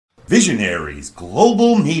Visionaries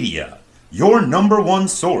Global Media, your number one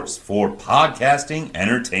source for podcasting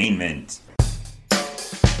entertainment.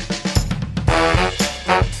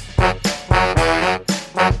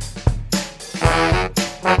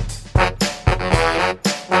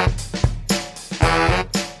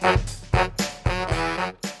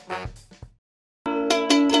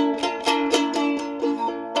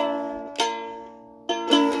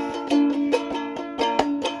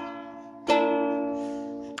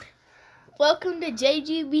 Welcome to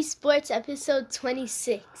JGB Sports episode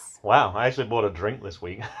 26. Wow, I actually bought a drink this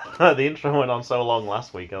week. The intro went on so long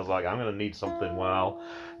last week, I was like, I'm going to need something. Well,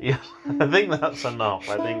 yeah, I think that's enough.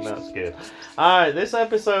 I think that's good. Alright, this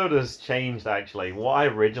episode has changed actually. What I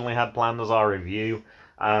originally had planned as our review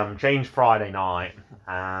changed Friday night.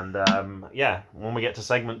 And yeah, when we get to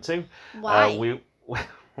segment 2, Why?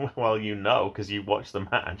 Well, you know, because you watched the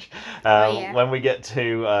match. Yeah. When we get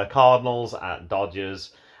to Cardinals at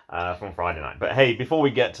Dodgers from Friday night. But hey, before we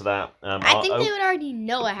get to that, I think they would already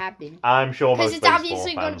know what happened. I'm sure Because most it's baseball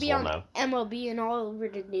obviously going to fans be will on know. MLB and all over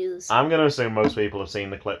the news. I'm going to assume most people have seen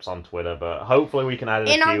the clips on Twitter, but hopefully we can add in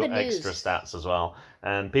And a on few the news. extra stats as well.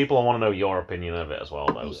 And people want to know your opinion of it as well,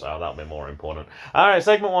 though, so that'll be more important. Alright,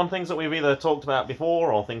 segment 1, things that we've either talked about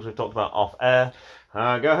before or things we've talked about off air.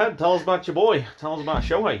 Go ahead, tell us about your boy. Tell us about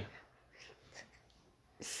Shohei.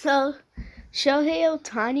 So, Shohei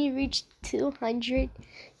Ohtani reached 200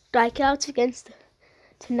 strikeouts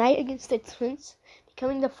tonight against the Twins,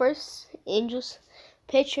 becoming the first Angels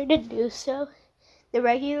pitcher to do so the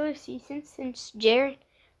regular season since Jared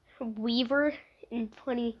Weaver in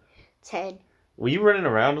 2010. Were you running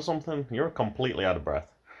around or something? You're completely out of breath.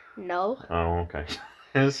 No. Oh, okay.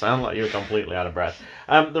 It sounded like you were completely out of breath.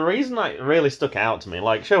 The reason that really stuck out to me,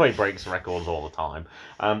 like Shohei breaks records all the time.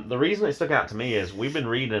 The reason it stuck out to me is we've been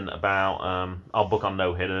reading about our book on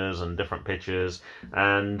no-hitters and different pitchers,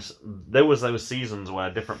 and there was those seasons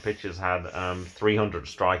where different pitchers had 300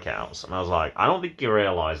 strikeouts, and I was like, I don't think you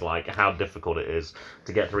realize like how difficult it is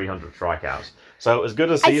to get 300 strikeouts. So as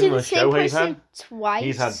good a season as Shohei's had, twice.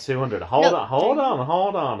 he's had 200. Hold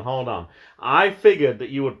on. I figured that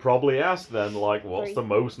you would probably ask then, like, what's the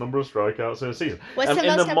most number of strikeouts in a season? What's the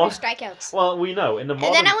most number of strikeouts? Well, we know in the modern.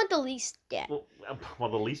 And then I want the least. Yeah. Well,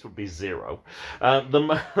 the least would be 0.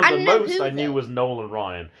 The I know most who, I knew though. was Nolan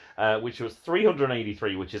Ryan, which was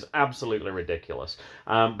 383, which is absolutely ridiculous.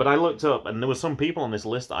 But I looked up, and there were some people on this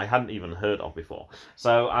list that I hadn't even heard of before.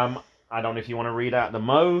 So I don't know if you want to read out the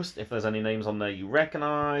most, if there's any names on there you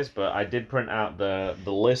recognize, but I did print out the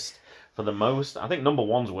list for the most. I think number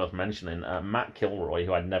 1's worth mentioning. Matt Kilroy,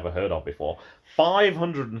 who I'd never heard of before,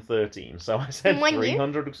 513. So I said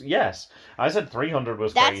 300. Yes, I said 300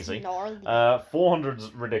 was crazy. That's gnarly.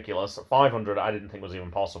 400's ridiculous. 500 I didn't think was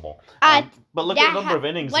even possible. But look at the number of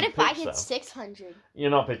innings. What he if I pitched, hit though. 600? 600?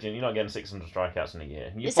 You're not pitching. You're not getting 600 strikeouts in a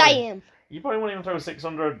year. Yes, I am. You probably won't even throw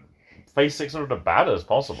 600. Face 600 to batters,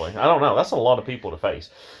 possibly. I don't know. That's a lot of people to face.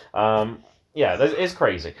 Yeah, it's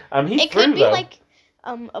crazy. It could be like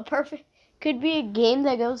a perfect. Could be a game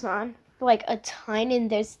that goes on for like a ton and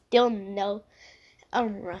there's still no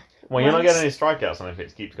run. Well, you're not getting any strikeouts, and if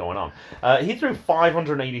it keeps going on, he threw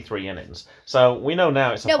 583 innings. So we know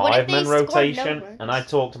now it's a 5-man rotation. And I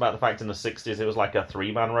talked about the fact in the 60s it was like a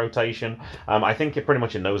 3-man rotation. I think pretty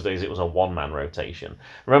much in those days it was a 1-man rotation.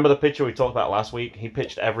 Remember the pitcher we talked about last week? He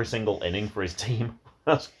pitched every single inning for his team.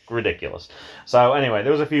 That's ridiculous. So anyway,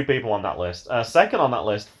 there was a few people on that list. Second on that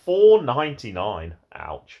list, 499.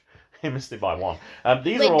 Ouch. He missed it by 1.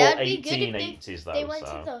 These are all 1880s though. They went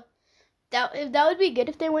to the. That would be good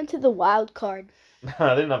if they went to the wild card.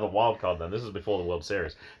 I didn't have a wild card then. This was before the World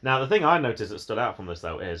Series. Now, the thing I noticed that stood out from this,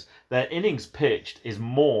 though, is their innings pitched is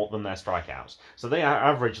more than their strikeouts. So they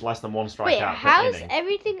average less than 1 strikeout Wait, per how's inning.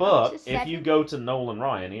 everything But up to if second? you go to Nolan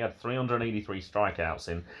Ryan, he had 383 strikeouts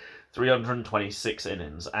in 326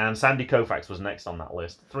 innings. And Sandy Koufax was next on that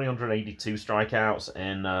list. 382 strikeouts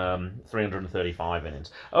in 335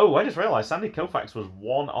 innings. Oh, I just realised Sandy Koufax was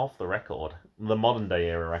 1 off the record. The modern day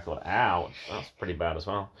era record. Ouch. That's pretty bad as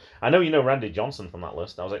well. I know you know Randy Johnson from that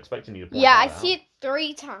list. I was expecting you to point Yeah, I that out. see it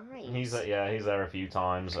 3 times. He's there a few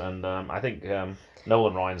times. And I think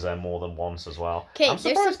Nolan Ryan's there more than once as well. Okay, I'm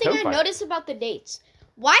there's surprised something I Koufax- noticed about the dates.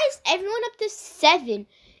 Why is everyone up to 7?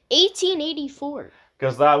 1884.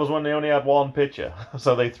 Because that was when they only had 1 pitcher,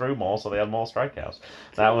 so they threw more, so they had more strikeouts.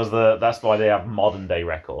 That's why they have modern day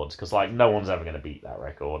records. Because like no one's ever going to beat that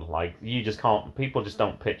record. Like you just can't. People just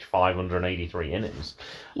don't pitch 583 innings.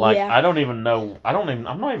 Like Yeah. I'm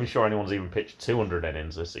not even sure anyone's even pitched 200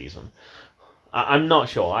 innings this season. I'm not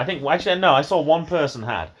sure. I think, actually, no, I saw one person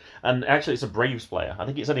had. And actually, it's a Braves player. I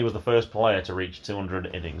think he said he was the first player to reach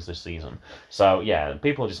 200 innings this season. So, yeah,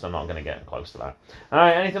 people just are not going to get close to that. All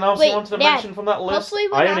right, anything else you wanted to mention from that list?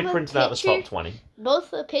 I only printed out the top 20.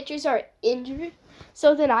 Both the pitchers are injured,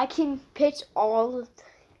 so that I can pitch all of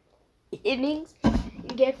the innings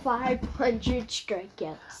and get 500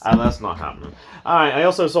 strikeouts. And that's not happening. Alright, I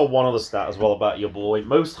also saw one other stat as well about your boy.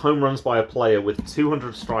 Most home runs by a player with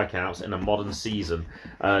 200 strikeouts in a modern season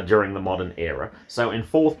during the modern era. So in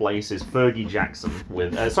fourth place is Fergie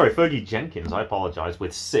Jenkins, I apologize,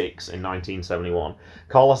 with 6 in 1971.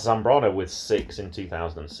 Carlos Zambrano with 6 in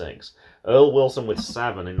 2006. Earl Wilson with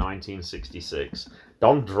 7 in 1966.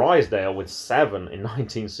 Don Drysdale with 7 in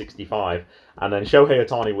 1965. And then Shohei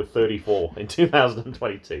Ohtani with 34 in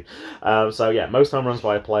 2022. So, yeah, most home runs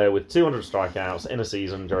by a player with 200 strikeouts in a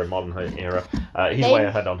season during modern era. He's way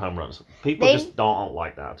ahead on home runs. People just don't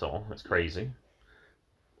like that at all. It's crazy.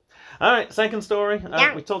 All right, second story.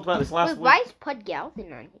 We talked about this last week. Why is Pud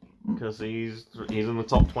Galvin on here? Because he's in the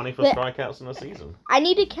top 20 for strikeouts in a season. I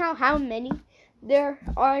need to count how many there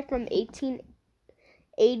are from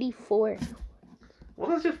 1884. Well,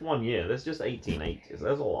 that's just 1 year. There's just 1880s.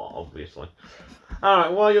 There's a lot, obviously. All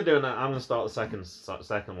right, while you're doing that, I'm going to start the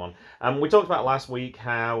second one. We talked about last week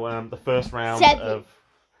how the first round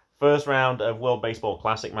of World Baseball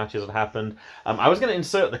Classic matches had happened. I was going to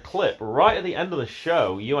insert the clip right at the end of the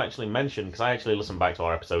show. You actually mentioned, because I actually listened back to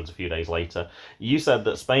our episodes a few days later, you said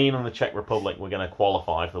that Spain and the Czech Republic were going to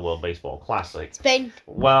qualify for the World Baseball Classic. Spain.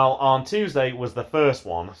 Well, on Tuesday was the first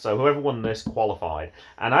one, so whoever won this qualified.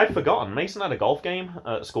 And I'd forgotten, Mason had a golf game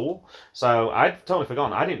at school, so I'd totally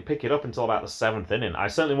forgotten. I didn't pick it up until about the 7th inning. I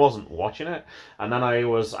certainly wasn't watching it. And then I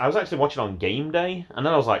was actually watching on game day, and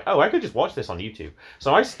then I was like, oh, I could just watch this on YouTube.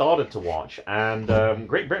 So I started to watch, and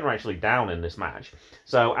Great Britain were actually down in this match.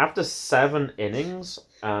 So after 7 innings,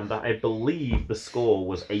 and I believe the score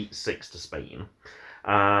was 8-6 to Spain,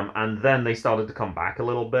 and then they started to come back a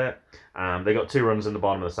little bit. They got 2 runs in the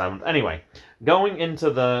bottom of the 7th. Anyway, going into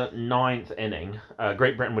the 9th inning,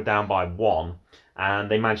 Great Britain were down by 1,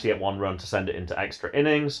 and they managed to get 1 run to send it into extra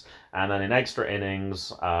innings, and then in extra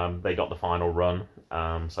innings, they got the final run.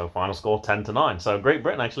 So final score 10-9. So Great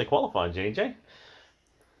Britain actually qualified, JJ.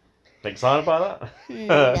 Excited by that?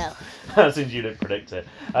 No. Since you didn't predict it.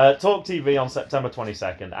 Talk TV on September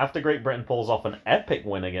 22nd. After Great Britain pulls off an epic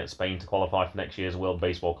win against Spain to qualify for next year's World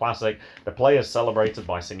Baseball Classic, the players celebrated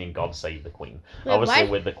by singing God Save the Queen. Wait, Obviously,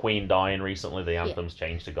 with the Queen dying recently, the anthem's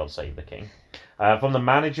changed to God Save the King. From the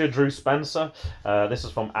manager, Drew Spencer, this is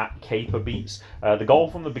from @CaperBeats. The goal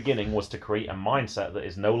from the beginning was to create a mindset that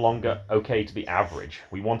is no longer okay to be average.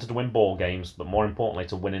 We wanted to win ball games, but more importantly,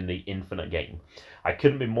 to win in the infinite game. I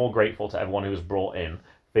couldn't be more grateful to everyone who was brought in.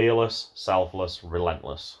 Fearless, selfless,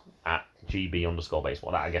 relentless.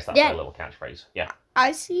 @GB_baseball. I guess that's a little catchphrase. Yeah.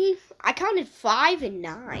 I see. I counted 5 and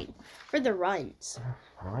 9 for the runs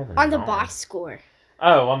 5 and on 9. the box score.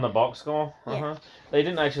 Oh, on the box score? Yeah. They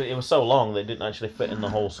didn't actually, it was so long, they didn't actually fit in the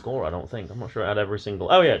whole score, I don't think. I'm not sure it had every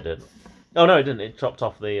single, oh yeah, it did. Oh no, it didn't, it chopped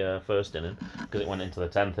off the first inning, because it went into the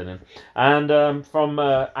 10th inning. And from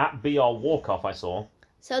 @BR Walkoff I saw.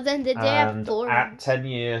 So then did they have 4 runs? At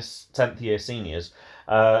 10th year seniors,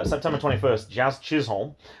 September 21st, Jazz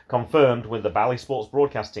Chisholm confirmed with the Bally Sports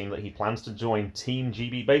broadcast team that he plans to join Team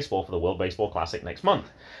GB Baseball for the World Baseball Classic next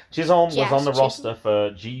month. Chisholm was on the roster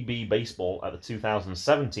for GB Baseball at the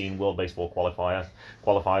 2017 World Baseball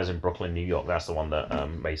qualifiers in Brooklyn, New York. That's the one that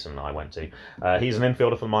Mason and I went to. He's an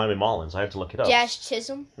infielder for the Miami Marlins. I had to look it up. Jazz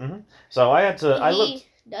Chisholm? Mm-hmm. So I had to...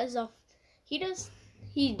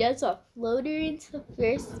 He does a floater into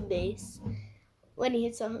first base when he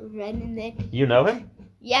hits a home run, and then... You know him?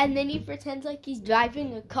 Yeah, and then he pretends like he's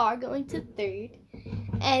driving a car going to third,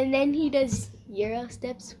 and then he does Euro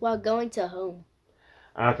steps while going to home.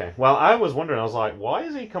 Okay, well, I was wondering, I was like, why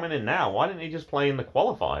is he coming in now? Why didn't he just play in the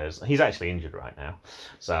qualifiers? He's actually injured right now,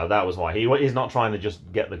 so that was why. He's not trying to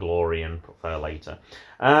just get the glory and prefer later.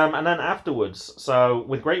 And then afterwards, so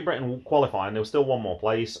with Great Britain qualifying, there was still one more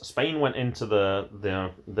place. Spain went into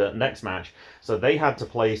the next match, so they had to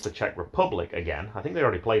place the Czech Republic again. I think they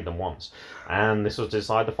already played them once, and this was to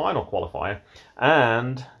decide the final qualifier,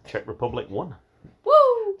 and Czech Republic won.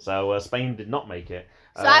 Woo! So Spain did not make it.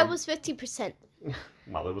 So I was 50%.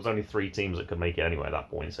 Well, there was only 3 teams that could make it anyway at that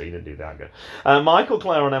point, so he didn't do that good. Michael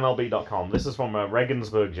Clare on MLB.com. This is from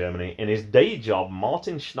Regensburg, Germany. In his day job,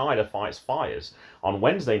 Martin Schneider fights fires. On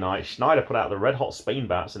Wednesday night, Schneider put out the red-hot Spain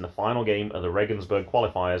bats in the final game of the Regensburg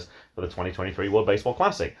qualifiers for the 2023 World Baseball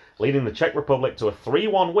Classic, leading the Czech Republic to a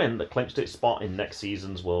 3-1 win that clinched its spot in next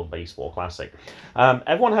season's World Baseball Classic.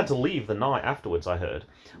 Everyone had to leave the night afterwards, I heard.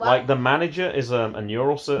 Wow. Like, the manager is a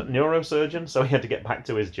neurosurgeon, so he had to get back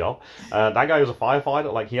to his job. That guy was a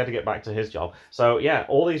firefighter, like, he had to get back to his job. So, yeah,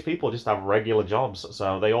 all these people just have regular jobs,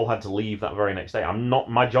 so they all had to leave that very next day.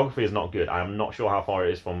 My geography is not good. I'm not sure how far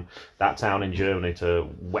it is from that town in Germany to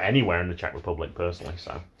anywhere in the Czech Republic, personally,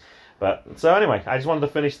 so... So anyway, I just wanted to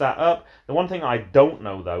finish that up. The one thing I don't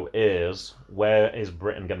know, though, is where is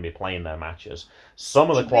Britain going to be playing their matches? Some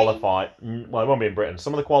of the it won't be in Britain.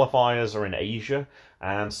 Some of the qualifiers are in Asia,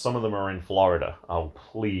 and some of them are in Florida. Oh,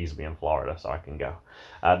 please be in Florida so I can go.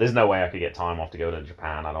 There's no way I could get time off to go to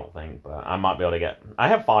Japan, I don't think, but I might be able to get... I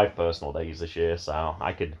have 5 personal days this year, so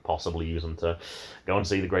I could possibly use them to go and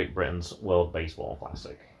see the Great Britain's World Baseball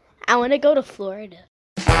Classic. I want to go to Florida.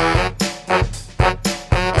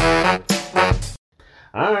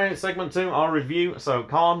 Alright, segment 2, our review. So,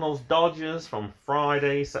 Cardinals-Dodgers from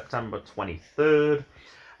Friday, September 23rd.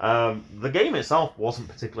 The game itself wasn't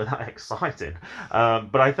particularly that exciting,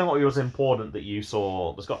 but I thought it was important that you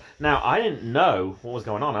saw the score. Now, I didn't know what was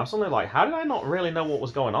going on. I was suddenly like, how did I not really know what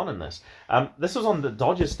was going on in this? This was on the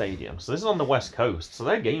Dodgers Stadium, so this is on the West Coast, so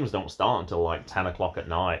their games don't start until like 10 o'clock at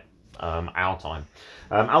night, our time.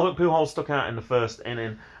 Albert Pujols stuck out in the first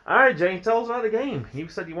inning. Alright, Jay, tell us about the game. You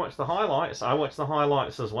said you watched the highlights. I watched the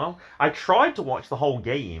highlights as well. I tried to watch the whole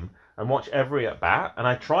game and watch every at-bat, and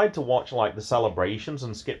I tried to watch like the celebrations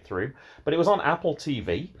and skip through, but it was on Apple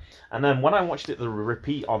TV, and then when I watched it the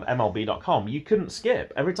repeat on MLB.com, you couldn't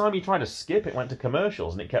skip. Every time you tried to skip, it went to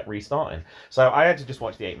commercials, and it kept restarting. So I had to just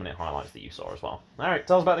watch the 8-minute highlights that you saw as well. Alright,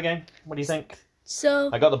 tell us about the game. What do you think? So...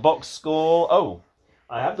 I got the box score. Oh,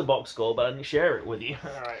 I have the box score, but I didn't share it with you.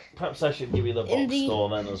 Alright, perhaps I should give you the box score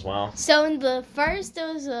then as well. So in the first,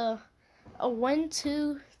 there was a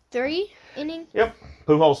 1-2-3 inning. Yep,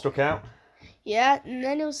 Pujols struck out. Yeah, and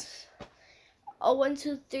then it was a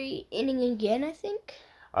 1-2-3 inning again, I think.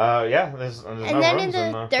 Yeah, there's no then runs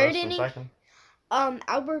in the third inning, second.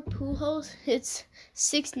 Albert Pujols hits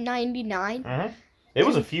 .699. Mm-hmm. It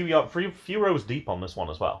was a few rows deep on this one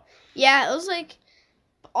as well. Yeah, it was like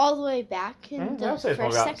all the way back in the I'd say it's first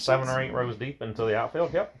probably about sections. 7 or 8 rows deep into the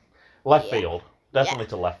outfield. Yep, left field, definitely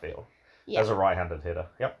to left field. Yeah. As a right-handed hitter.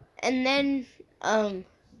 Yep. And then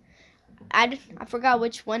I forgot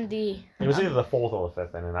which one It was either the 4th or the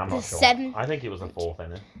 5th inning. I'm not sure. I think it was the 4th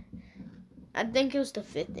inning. I think it was the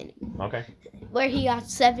 5th inning. Okay. Where he got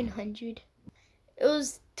 700. It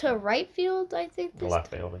was to right field, I think. The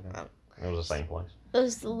left field again. It was the same place. It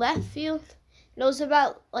was the left field. It was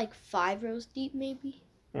about like 5 rows deep, maybe.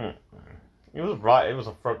 It was right. It was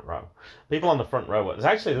a front row. People on the front row.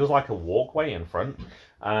 There was like a walkway in front,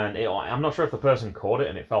 and I'm not sure if the person caught it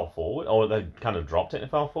and it fell forward, or they kind of dropped it and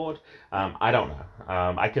it fell forward. I don't know.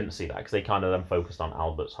 I couldn't see that because they kind of then focused on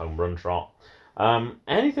Albert's home run trot.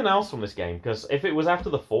 Anything else from this game? Because if it was after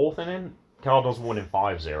the 4th inning, Cardinals were winning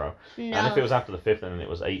 5-0, No. and if it was after the 5th inning, it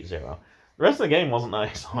was 8-0. The rest of the game wasn't that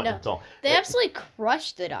exciting at all. They absolutely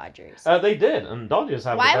crushed the Dodgers. They did, and Dodgers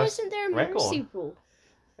have the best wasn't there a mercy record. rule?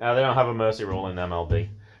 They don't have a mercy rule in MLB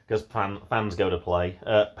because fans go to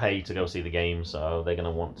pay to go see the game, so they're going to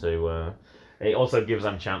want to. It also gives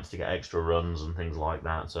them a chance to get extra runs and things like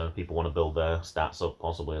that, so people want to build their stats up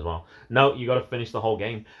possibly as well. No, you got to finish the whole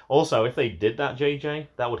game. Also, if they did that, JJ,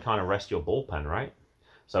 that would kind of rest your bullpen, right?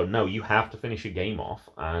 So no, you have to finish your game off,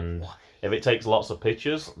 and if it takes lots of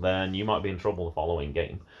pitches, then you might be in trouble the following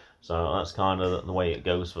game. So that's kind of the way it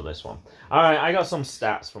goes for this one. All right, I got some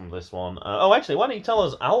stats from this one. Actually, why don't you tell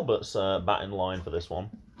us Albert's batting line for this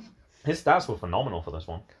one? His stats were phenomenal for this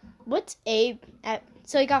one. What's Abe at?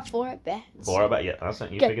 So he got 4 at bats. 4 at bats, yeah, that's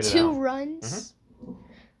it. You got figured it out. 2 runs. Mm-hmm.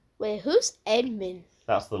 Wait, who's Edman?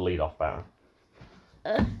 That's the leadoff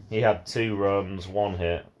batter. He had 2 runs, 1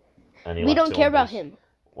 hit, and he. We don't care about him.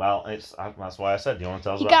 Well, that's why I said. Do you want to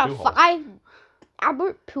tell us he about got Pujols? 5.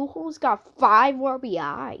 Albert Pujols got 5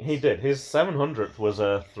 RBIs. He did. His 700th was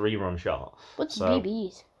a 3-run shot. What's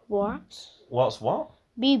BBs? Walks? What's what?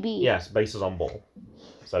 BB. Yes, bases on ball.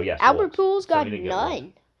 So yes. Albert Pujols got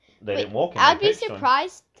none. They didn't walk him. I'd be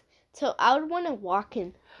surprised. So I would want to walk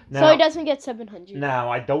him. Now, so he doesn't get 700.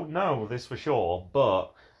 Now I don't know this for sure,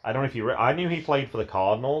 but I don't know if you... I knew he played for the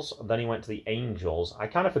Cardinals, then he went to the Angels. I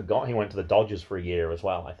kind of forgot he went to the Dodgers for a year as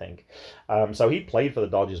well, I think. So he played for the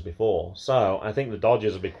Dodgers before. So I think the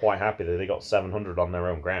Dodgers would be quite happy that they got 700 on their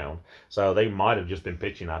own ground. So they might have just been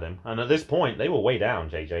pitching at him. And at this point, they were way down,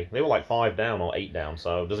 JJ. They were like 5 down or 8 down.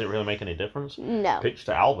 So does it really make any difference? No. Pitch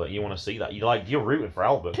to Albert. You want to see that. You're rooting for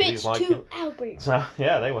Albert. Pitch to Albert. So,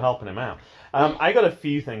 yeah, they were helping him out. I got a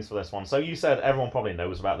few things for this one. So you said everyone probably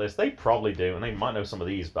knows about this. They probably do, and they might know some of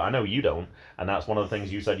these, but I know you don't, and that's one of the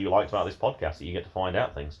things you said you liked about this podcast, that you get to find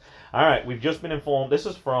out things. All right, we've just been informed. This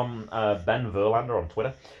is from Ben Verlander on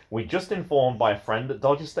Twitter. We just informed by a friend at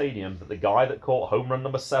Dodger Stadium that the guy that caught home run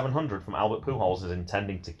number 700 from Albert Pujols is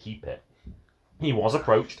intending to keep it. He was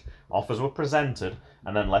approached, offers were presented,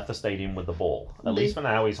 and then left the stadium with the ball. At least for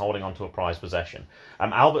now, he's holding on to a prized possession.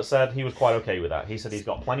 Albert said he was quite okay with that. He said he's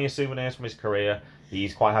got plenty of souvenirs from his career.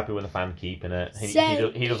 He's quite happy with the fan keeping it.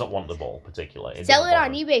 He doesn't want the ball, particularly. Sell it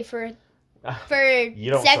on eBay for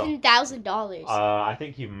 $7,000. I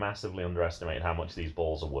think you've massively underestimated how much these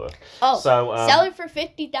balls are worth. Oh, so sell it for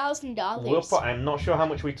 $50,000. I'm not sure how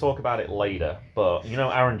much we talk about it later, but you know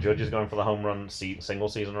Aaron Judge is going for the home run single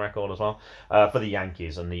season record as well for the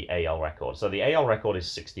Yankees and the AL record. So the AL record is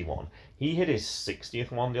 61. He hit his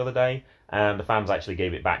 60th one the other day, and the fans actually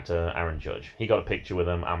gave it back to Aaron Judge. He got a picture with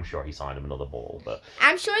him. I'm sure he signed him another ball, but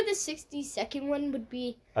I'm sure the 62nd one would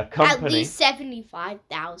be at least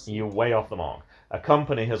 $75,000. You're way off the mark. A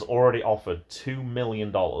company has already offered $2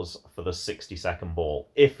 million for the 62nd ball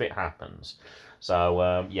if it happens.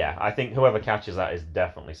 So, yeah, I think whoever catches that is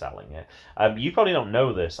definitely selling it. You probably don't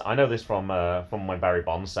know this. I know this from when Barry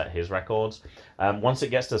Bonds set his records. Once it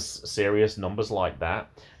gets to serious numbers like that,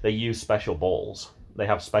 they use special balls. They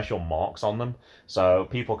have special marks on them. So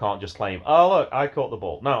people can't just claim, oh, look, I caught the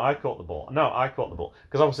ball. No, I caught the ball. No, I caught the ball.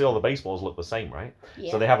 Because obviously all the baseballs look the same, right? Yeah.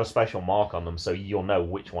 So they have a special mark on them so you'll know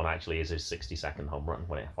which one actually is his 62nd home run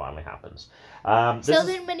when it finally happens.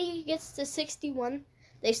 Then when he gets to 61,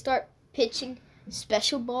 they start pitching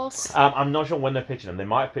special balls? I'm not sure when they're pitching them. They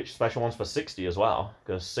might pitch special ones for 60 as well,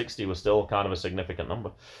 because 60 was still kind of a significant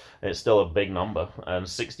number. It's still a big number, and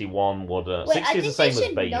 61 would... 60 is the same as Babe. I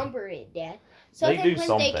think they should number it, Dad. So they do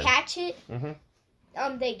something. They catch it,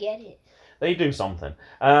 they get it. They do something.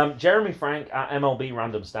 Jeremy Frank at MLB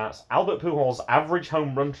Random Stats. Albert Pujols' average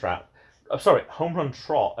home run trot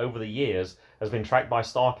over the years has been tracked by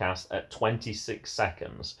StarCast at 26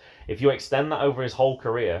 seconds. If you extend that over his whole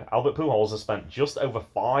career, Albert Pujols has spent just over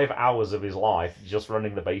 5 hours of his life just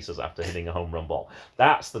running the bases after hitting a home run ball.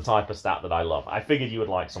 That's the type of stat that I love. I figured you would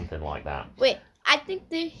like something like that. Wait, I think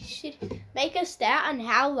they should make a stat on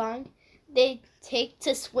how long they take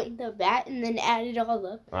to swing the bat and then add it all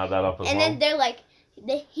up. Add that up as well. And then they're like,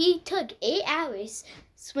 he took 8 hours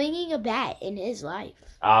swinging a bat in his life.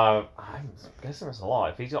 I'm guessing it's a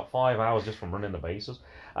lot. If he's got 5 hours just from running the bases.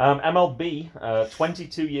 MLB,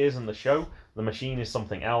 22 years in the show. The machine is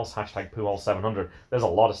something else. Hashtag Pujols700. There's a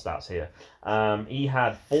lot of stats here. He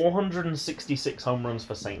had 466 home runs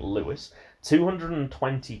for St. Louis,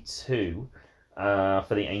 222 for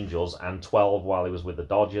the Angels, and 12 while he was with the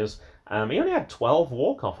Dodgers. He only had 12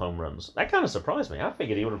 walk-off home runs. That kind of surprised me. I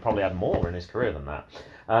figured he would have probably had more in his career than that.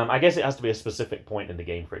 I guess it has to be a specific point in the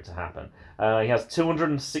game for it to happen. He has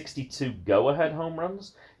 262 go-ahead home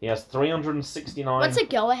runs. He has 369... What's a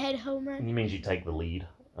go-ahead home run? It means you take the lead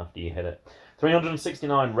after you hit it.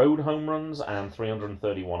 369 road home runs and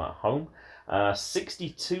 331 at home.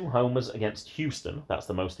 62 homers against Houston. That's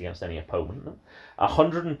the most against any opponent.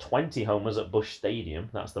 120 homers at Busch Stadium.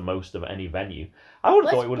 That's the most of any venue. I would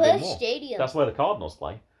have thought it would have been more. Stadium? That's where the Cardinals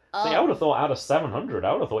play. Oh. See, I would have thought out of 700,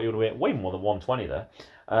 I would have thought he would have been way more than 120 there.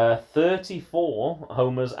 34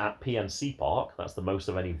 homers at PNC Park. That's the most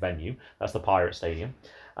of any venue. That's the Pirate Stadium.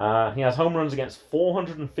 He has home runs against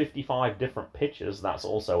 455 different pitchers. That's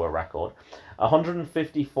also a record.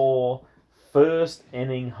 154 first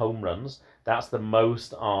inning home runs. That's the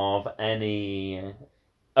most of any...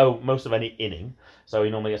 most of any inning. So he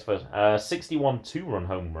normally gets first. 61 2-run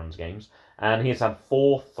home runs games. And he has had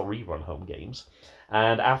 4 3-run home games.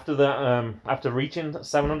 And after reaching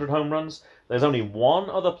 700 home runs, there's only one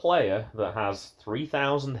other player that has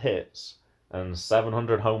 3,000 hits and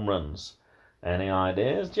 700 home runs. Any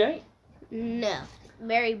ideas, Jay? No.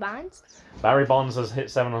 Barry Bonds? Barry Bonds has hit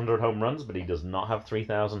 700 home runs, but he does not have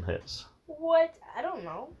 3,000 hits. What? I don't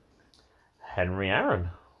know. Henry Aaron,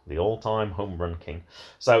 the all-time home run king.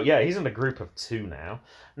 So, yeah, he's in a group of 2 now.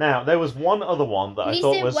 Now, there was one other one that I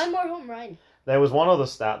thought was... He said one more home run. There was one other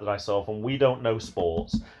stat that I saw from We Don't Know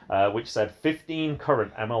Sports, which said 15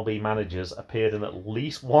 current MLB managers appeared in at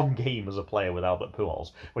least one game as a player with Albert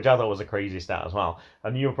Pujols, which I thought was a crazy stat as well.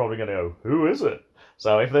 And you were probably going to go, who is it?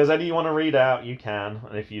 So if there's any you want to read out, you can.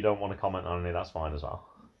 And if you don't want to comment on any, that's fine as well.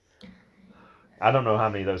 I don't know how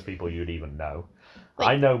many of those people you'd even know. Wait.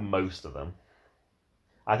 I know most of them.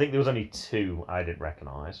 I think there was only 2 I didn't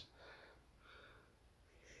recognise.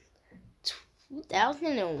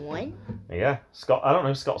 2001? Yeah. Scott. I don't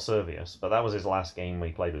know Scott Servius, but that was his last game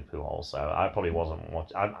we played with Pujols, so I probably wasn't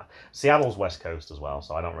watching. Seattle's West Coast as well,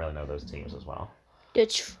 so I don't really know those teams as well.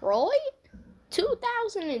 Detroit?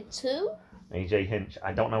 2002? AJ Hinch.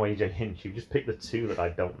 I don't know AJ Hinch. You just picked the 2 that I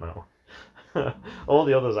don't know. All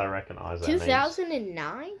the others I recognise.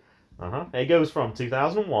 2009? It goes from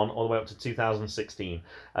 2001 all the way up to 2016.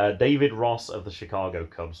 David Ross of the Chicago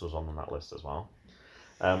Cubs was on that list as well.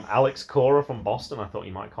 Alex Cora from Boston. I thought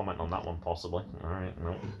you might comment on that one possibly. All right,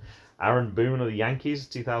 no. Aaron Boone of the Yankees,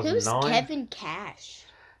 2009. Who's Kevin Cash?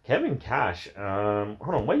 Kevin Cash. Hold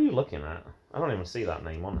on, where are you looking at? I don't even see that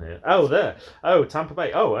name on here. Oh, there. Oh, Tampa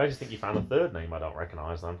Bay. Oh, I just think you found a third name I don't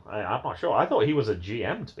recognise then. I'm not sure. I thought he was a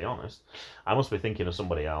GM, to be honest. I must be thinking of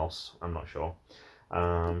somebody else. I'm not sure.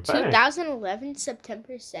 2011,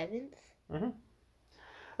 September 7th. Mm-hmm.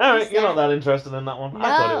 All right, you're not that interested in that one. No, I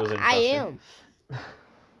thought it was interesting. I am.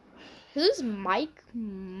 Who's Mike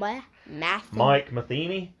Matheny? Mike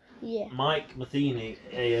Matheny? Yeah. Mike Matheny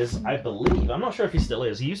is, I believe, I'm not sure if he still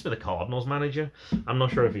is. He used to be the Cardinals manager. I'm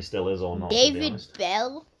not sure if he still is or not. David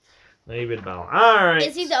Bell? David Bell. All right.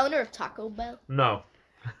 Is he the owner of Taco Bell? No.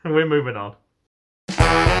 We're moving on.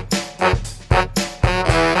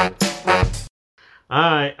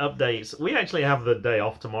 Alright, updates. We actually have the day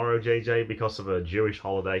off tomorrow, JJ, because of a Jewish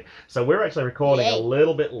holiday. So we're actually recording a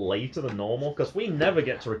little bit later than normal, because we never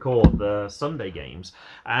get to record the Sunday games.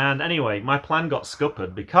 And anyway, my plan got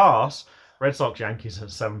scuppered because Red Sox Yankees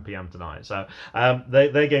at 7 p.m. tonight. So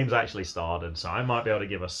their game's actually started, so I might be able to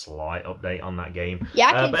give a slight update on that game. Yeah,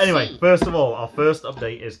 I can But anyway, see. First of all, our first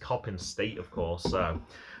update is Coppin State, of course. So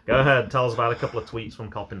go ahead, tell us about a couple of tweets from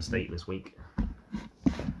Coppin State this week.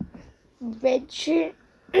 Richard.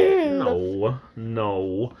 No.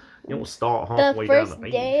 It will start halfway down the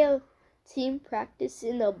page. The first day of team practice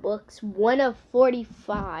in the books, 1 of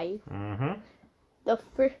 45. Mm-hmm. The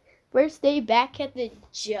first day back at the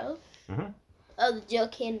Joe. Mm-hmm. Oh, the Joe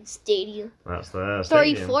Cannon Stadium. That's the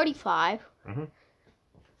stadium. 3:45. Mm-hmm.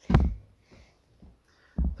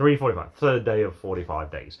 3:45. Third day of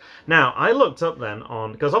 45 days. Now, I looked up then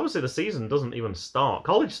on, because obviously the season doesn't even start.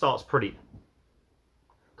 College starts pretty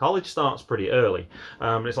early.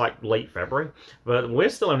 It's like late February, but we're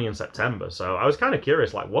still only in September. So I was kind of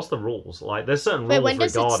curious, like, what's the rules? Like, there's certain rules when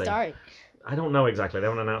does regarding. It start? I don't know exactly. They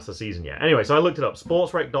haven't announced the season yet. Anyway, so I looked it up.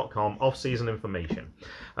 Sportsrec.com, off-season information.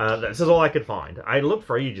 This is all I could find. I looked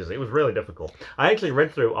for ages. It was really difficult. I actually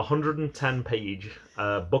read through a 110-page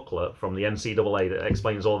booklet from the NCAA that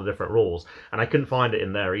explains all the different rules, and I couldn't find it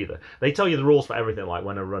in there either. They tell you the rules for everything, like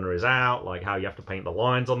when a runner is out, like how you have to paint the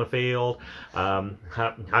lines on the field, how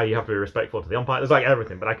you have to be respectful to the umpire. There's like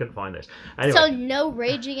everything, but I couldn't find this. Anyway, so no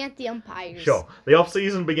raging at the umpires. Sure. The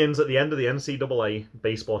off-season begins at the end of the NCAA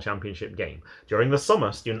baseball championship game. During the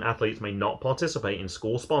summer, student-athletes may not participate in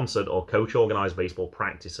school-sponsored or coach-organized baseball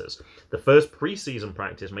practices. The first preseason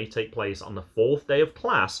practice may take place on the 4th day of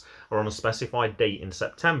class or on a specified date in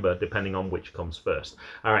September, depending on which comes first.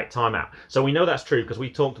 All right, time out. So we know that's true because we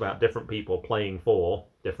talked about different people playing for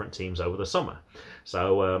different teams over the summer.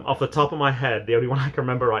 So off the top of my head, the only one I can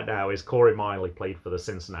remember right now is Corey Miley played for the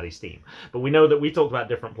Cincinnati Steam. But we know that we talked about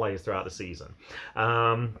different players throughout the season.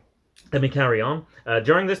 Let me carry on.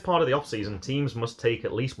 During this part of the off-season, teams must take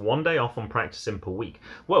at least 1 day off from practicing per week.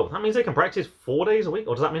 Whoa, that means they can practice 4 days a week?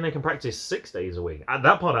 Or does that mean they can practice 6 days a week? At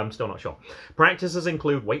that part, I'm still not sure. Practices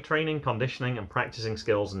include weight training, conditioning, and practicing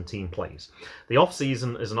skills and team plays. The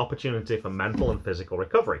off-season is an opportunity for mental and physical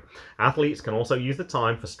recovery. Athletes can also use the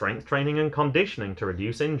time for strength training and conditioning to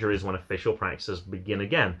reduce injuries when official practices begin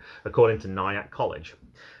again, according to Nyack College.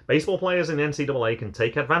 Baseball players in the NCAA can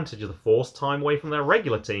take advantage of the forced time away from their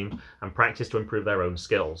regular team and practice to improve their own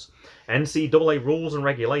skills. NCAA rules and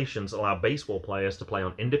regulations allow baseball players to play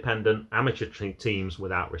on independent amateur teams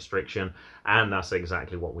without restriction, and that's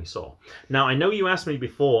exactly what we saw. Now, I know you asked me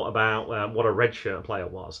before about what a redshirt player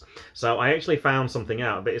was, so I actually found something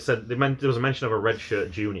out, but it said there was a mention of a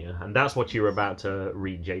redshirt junior, and that's what you were about to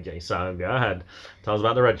read, JJ, so go ahead. Tell us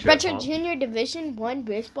about the redshirt. Redshirt junior Division I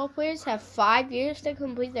baseball players have 5 years to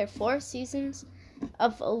complete their 4 seasons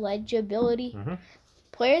of eligibility. Mm-hmm.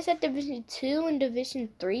 Players at Division II and Division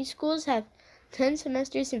III schools have 10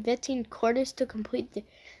 semesters and 15 quarters to complete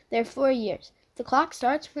their 4 years. The clock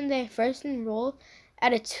starts when they first enroll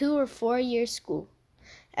at a 2 or 4 year school.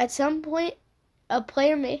 At some point, a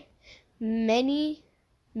player may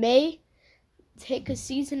take a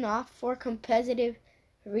season off for competitive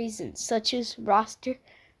reasons, such as roster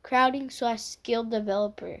crowding / skill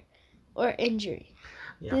developer or injury.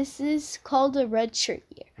 Yeah. This is called a redshirt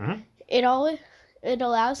year. Mm-hmm. It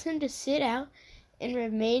allows him to sit out and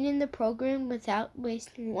remain in the program without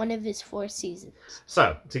wasting one of his 4 seasons.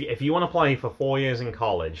 So, if you want to play for 4 years in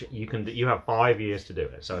college, you have 5 years to do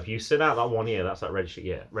it. So if you sit out that 1 year, that's that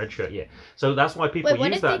redshirt year. So that's why people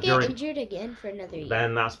use that during... What if they get injured again for another year?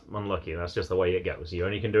 Then that's unlucky. That's just the way it goes. You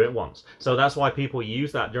only can do it once. So that's why people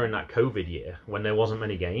use that during that COVID year when there wasn't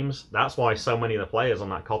many games. That's why so many of the players on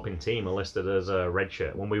that Coppin team are listed as a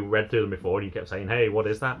redshirt. When we read through them before, you kept saying, "Hey, what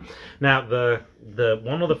is that?" Now the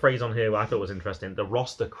one other phrase on here I thought was interesting. The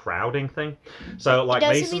roster crowding thing. So like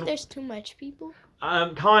Mason, Mason, mean there's too much people?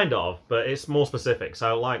 Kind of, but it's more specific.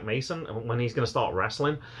 So like Mason, when he's going to start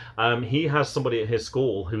wrestling, he has somebody at his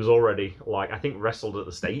school who's already, like, I think wrestled at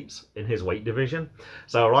the States in his weight division.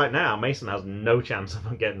 So right now, Mason has no chance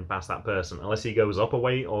of getting past that person unless he goes up a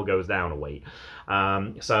weight or goes down a weight.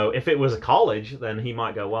 So if it was a college, then he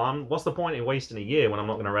might go, well, what's the point in wasting a year when I'm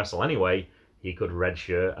not going to wrestle anyway? He could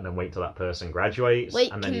redshirt and then wait till that person graduates.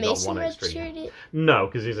 Wait, and then can you Mason got one extra redshirt year. it? No,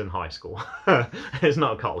 because he's in high school. It's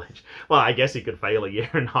not college. Well, I guess he could fail a year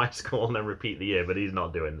in high school and then repeat the year, but he's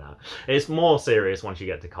not doing that. It's more serious once you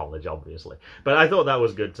get to college, obviously. But I thought that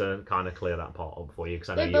was good to kind of clear that part up for you, because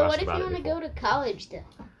I know you asked about it before. But what if you want to go to college, though?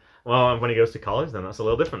 Well, when he goes to college, then that's a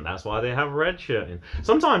little different. That's why they have redshirting.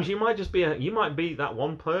 Sometimes you might just be that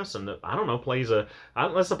one person that, I don't know, plays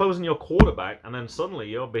let's suppose in your quarterback, and then suddenly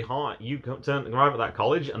you're behind, you arrive at that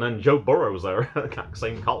college, and then Joe Burrow's there at that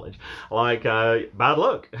same college. Like, bad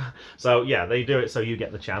luck. So, yeah, they do it so you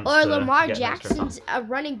get the chance or to Lamar get Jackson's a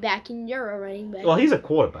running back, and you're a running back. Well, he's a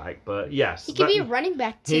quarterback, but yes. He could be a running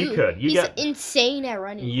back, too. He could. He's insane at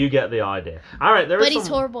running. You get the idea. All right, but he's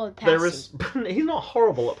horrible at passing. He's not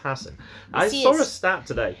horrible at passing. I saw a stat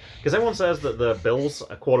today, because everyone says that the Bills'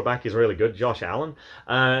 quarterback is really good, Josh Allen.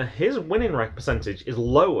 His winning percentage is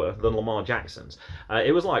lower than Lamar Jackson's.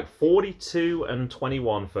 It was like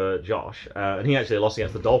 42-21 for Josh, and he actually lost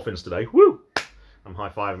against the Dolphins today. Woo! I'm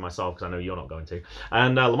high-fiving myself because I know you're not going to.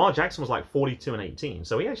 And Lamar Jackson was like 42-18,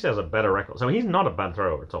 so he actually has a better record. So he's not a bad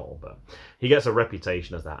thrower at all, but he gets a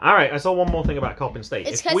reputation as that. All right, I saw one more thing about Coppin State.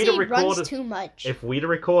 It's because he runs too much. If we'd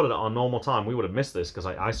have recorded at our normal time, we would have missed this, because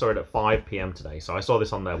I saw it at 5 p.m. today, so I saw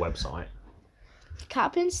this on their website.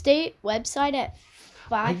 Coppin State website at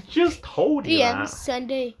 5 I just told you p.m. that.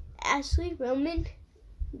 Sunday. Ashley Roman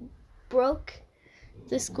broke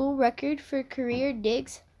the school record for career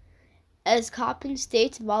digs as Coppin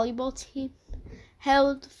State's volleyball team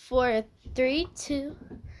held for a 3-2,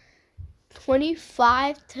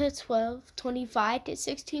 25-12,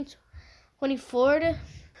 25-16, 24-26,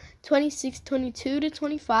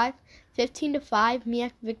 22-25, 15-5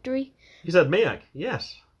 MEAC victory. You said MEAC,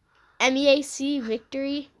 yes. MEAC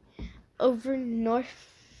victory over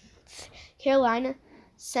North Carolina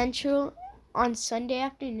Central on Sunday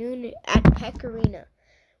afternoon at Peck Arena.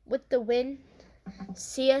 With the win,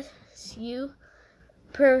 CSU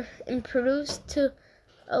improves to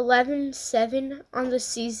 11-7 on the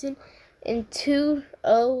season and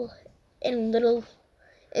 2-0 in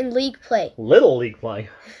league play. Little league play.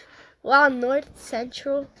 While North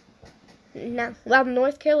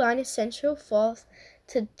Carolina Central falls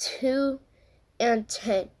to 2-10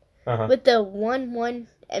 with the 1-1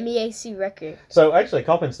 MEAC record. So actually,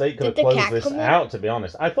 Coppin State could have closed this out, to be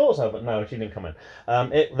honest. I thought so, but no, she didn't come in.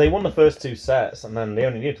 They won the first 2 sets, and then they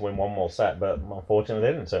only needed to win one more set, but unfortunately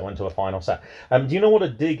they didn't, so it went to a final set. Do you know what a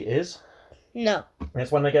dig is? No.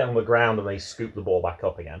 It's when they get on the ground and they scoop the ball back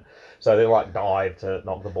up again. So they dive to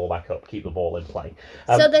knock the ball back up, keep the ball in play.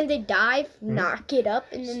 So then they dive, knock it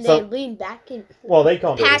up, and then they lean back and they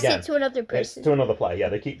can't pass do it again. It to another person. It's to another player, yeah.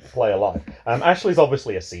 They keep the play alive. Ashley's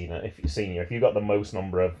obviously a senior. If you've got the most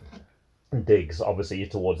number of digs, obviously you're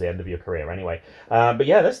towards the end of your career anyway. But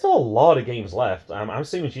yeah, there's still a lot of games left. I'm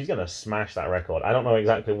assuming she's going to smash that record. I don't know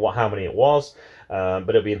exactly how many it was, but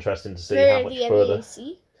it'll be interesting to see how much further.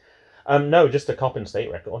 MEAC? No, just a Coppin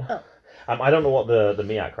State record. Oh. I don't know what the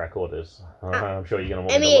MEAC record is. I'm sure you're going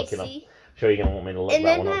to want me to look it up. I'm sure you're going to want me to look that one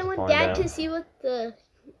up. And then I want Dad to see what the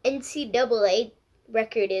NCAA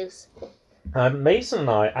record is. Mason and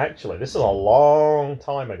I, actually, this is a long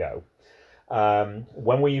time ago.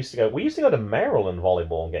 When we used to go to Maryland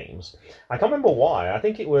volleyball games. I can't remember why. I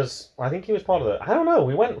think he was part of the. I don't know.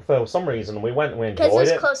 We went for some reason. We enjoyed it. Because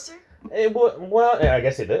it's closer. Yeah, I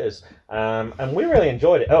guess it is. And we really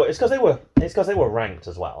enjoyed it. Oh, it's because they were ranked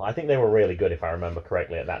as well. I think they were really good, if I remember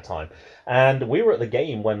correctly, at that time. And we were at the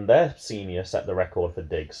game when their senior set the record for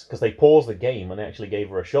digs, because they paused the game and they actually gave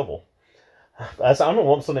her a shovel. I don't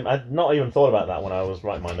want something. I'd not even thought about that when I was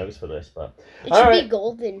writing my notes for this, but it should be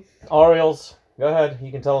golden. Orioles, go ahead.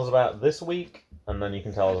 You can tell us about this week, and then you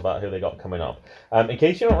can tell us about who they got coming up. In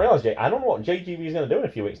case you don't realize, Jay, I don't know what JGB is going to do in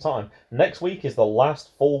a few weeks' time. Next week is the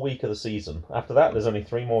last full week of the season. After that, there's only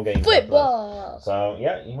 3 more games. Football. So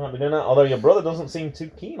yeah, you might be doing that. Although your brother doesn't seem too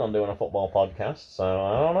keen on doing a football podcast, so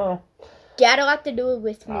I don't know. Dad will have to do it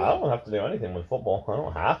with me. I don't have to do anything with football. I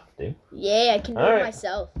don't have to. Yeah, I can do it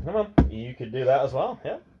myself. Come on, you could do that as well.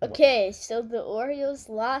 Yeah. Okay, so the Orioles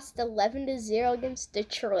lost 11-0 against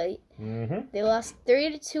Detroit. Mm-hmm. They lost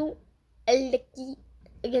 3-2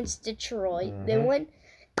 against Detroit. Mm-hmm. They won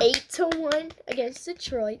 8-1 against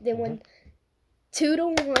Detroit. They won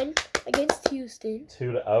 2-1 against Houston.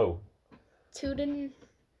 2-0. 2-0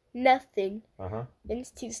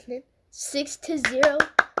 against Houston. 6-0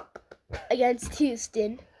 against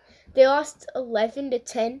Houston. They lost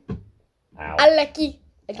 11-10.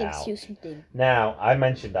 Against Houston. Now, I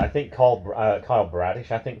mentioned, I think Kyle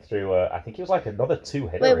Bradish, I think threw, I think he was like another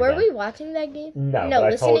 2-hitter. Wait, were we watching that game? No,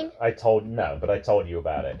 listening? I told you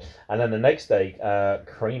about it. And then the next day,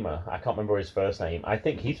 Creamer, I can't remember his first name, I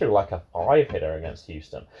think he threw like a 5-hitter against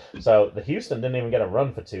Houston. So the Houston didn't even get a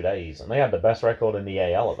run for 2 days, and they had the best record in the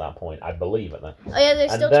AL at that point, I believe it then. Oh yeah, they're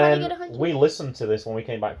still trying to get 100. We listened to this when we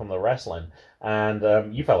came back from the wrestling,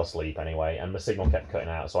 and you fell asleep anyway, and the signal kept cutting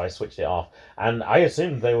out, so I switched it off. And I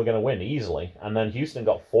assumed they were going to win easily, and then Houston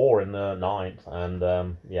got 4 in the 9th, and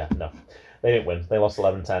no, they didn't win. They lost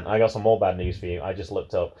 11-10. I got some more bad news for you. I just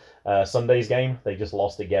looked up Sunday's game. They just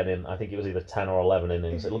lost again in, I think it was either 10 or 11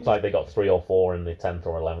 innings. It looked like they got 3 or 4 in the 10th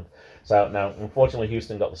or 11th. So, no, unfortunately,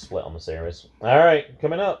 Houston got the split on the series. All right,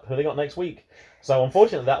 coming up, who they got next week? So,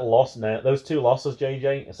 unfortunately, that loss now, those 2 losses,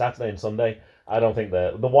 JJ, Saturday and Sunday, I don't think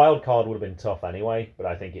the wild card would have been tough anyway, but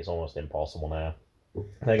I think it's almost impossible now.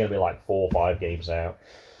 They're going to be like 4 or 5 games out.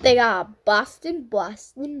 They got Boston,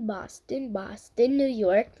 New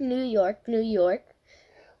York.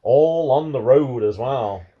 All on the road as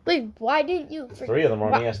well. Wait, why didn't you? 3 of them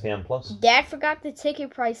are on ESPN Plus. Dad forgot the ticket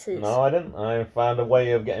prices. No, I didn't. I found a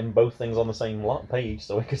way of getting both things on the same page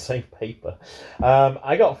so we could save paper.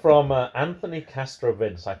 I got from Anthony Castro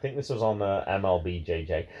Vince. I think this was on MLB,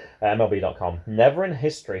 JJ, MLB.com. Never in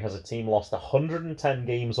history has a team lost 110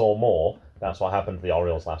 games or more. That's what happened to the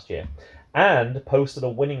Orioles last year. And posted a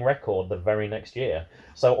winning record the very next year.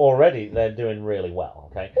 So already they're doing really well,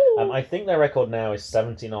 okay? I think their record now is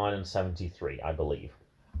 79-73, I believe.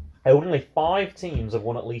 Only 5 teams have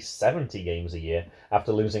won at least 70 games a year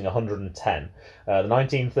after losing 110. The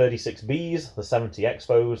 1936 Bees, the 70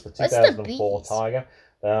 Expos, the 2004 Tiger,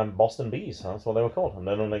 Boston Bees, that's what they were called, and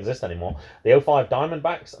they don't exist anymore. The 05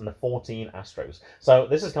 Diamondbacks and the 14 Astros. So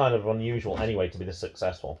this is kind of unusual anyway to be this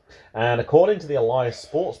successful. And according to the Elias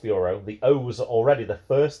Sports Bureau, the O's are already the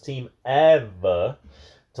first team ever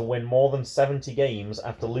to win more than 70 games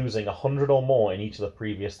after losing 100 or more in each of the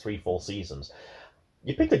previous 3 full seasons.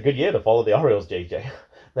 You picked a good year to follow the Orioles, JJ.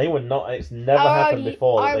 They were not. It's never happened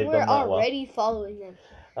before that they've done that well. We're already following them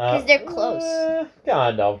because they're close.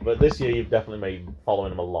 Kind of, but this year you've definitely made following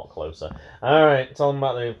them a lot closer. All right, tell me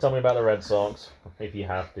about the Red Sox, if you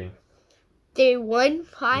have to. They won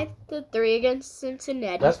 5-3 against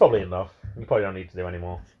Cincinnati. That's probably enough. You probably don't need to do any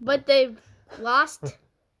more. But they lost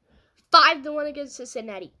 5-1 against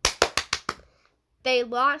Cincinnati. They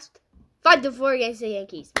lost 5-4 against the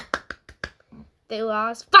Yankees. They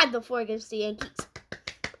lost 5-4 against the Yankees.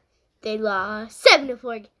 They lost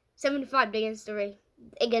 7-5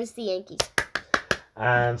 against the Yankees.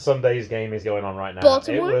 And Sunday's game is going on right now.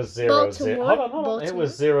 Baltimore. It was 0-0. Hold on. It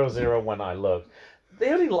was 0-0 when I looked. They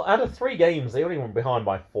only out of 3 games, they only went behind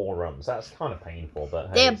by 4 runs. That's kind of painful, but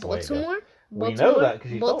hey, they have Baltimore. We know that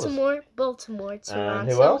because you told us. Baltimore,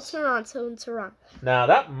 Toronto, who else? Toronto, and Toronto. Now,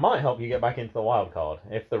 that might help you get back into the wild card.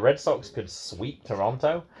 If the Red Sox could sweep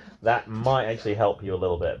Toronto, that might actually help you a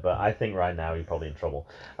little bit, but I think right now you're probably in trouble.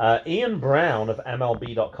 Ian Brown of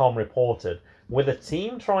MLB.com reported, with a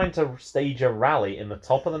team trying to stage a rally in the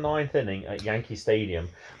top of the 9th inning at Yankee Stadium,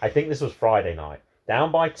 I think this was Friday night,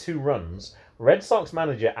 down by 2 runs, Red Sox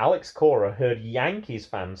manager Alex Cora heard Yankees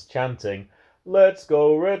fans chanting, "Let's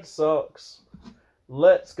go Red Sox!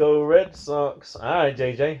 Let's go Red Sox!" All right,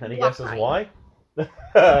 JJ, any guesses why?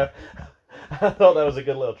 I thought that was a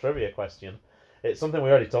good little trivia question. It's something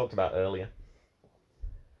we already talked about earlier.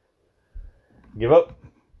 Give up?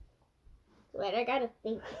 Wait, I gotta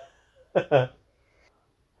think.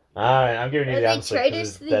 Alright, I'm giving you the answer. Were they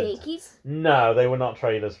traders to the Yankees? No, they were not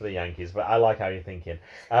traders for the Yankees, but I like how you're thinking.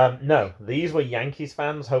 No, these were Yankees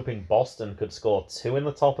fans hoping Boston could score 2 in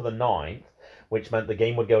the top of the 9th, which meant the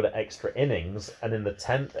game would go to extra innings, and in the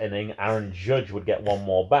 10th inning, Aaron Judge would get 1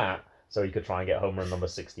 more bat, so he could try and get home run number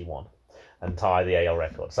 61 and tie the AL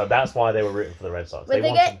record. So that's why they were rooting for the Red Sox. Did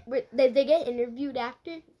they get interviewed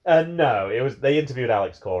after? No, they interviewed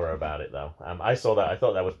Alex Cora about it though. I saw that. I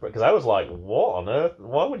thought that was because I was like, what on earth?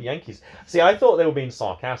 Why would Yankees? See, I thought they were being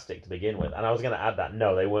sarcastic to begin with, and I was going to add that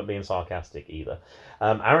no, they weren't being sarcastic either.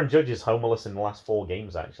 Aaron Judge is homerless in the last 4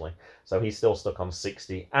 games actually, so he's still stuck on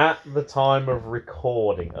 60 at the time of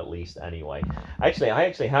recording, at least anyway. Actually, I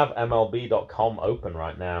have MLB.com open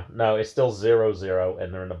right now. No, it's still 0-0,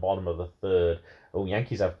 and they're in the bottom of the 3rd. Oh,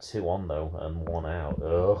 Yankees have 2 on though and 1 out.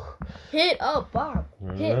 Ugh. Hit a bomb.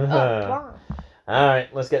 Hit a bomb. All right,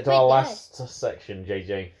 let's get to our last section,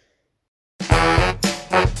 JJ.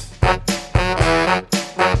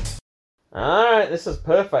 All right, this is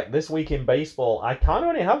perfect. This week in baseball, I kind of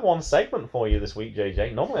only have one segment for you this week,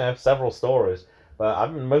 JJ. Normally I have several stories, but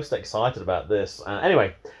I'm most excited about this.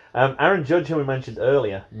 Anyway, Aaron Judge, who we mentioned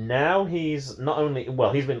earlier, now he's not only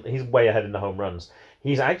he's way ahead in the home runs.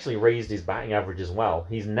 He's actually raised his batting average as well.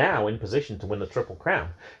 He's now in position to win the Triple Crown.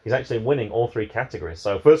 He's actually winning all 3 categories.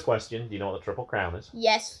 So, first question, do you know what the Triple Crown is?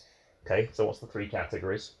 Yes. Okay, so what's the 3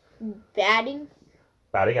 categories? Batting.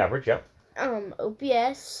 Batting average, yep.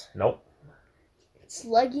 OPS. Nope.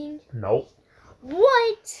 Slugging. Nope.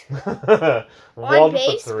 What? 1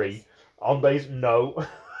 base? for 3. On base, no.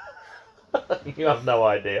 You have no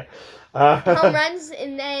idea. Home runs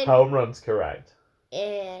and then... Home runs, correct.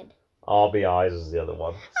 And... RBIs is the other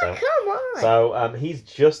one. So, come on. So he's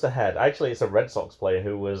just ahead. Actually, it's a Red Sox player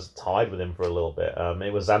who was tied with him for a little bit.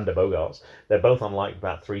 It was Xander Bogaerts. They're both on like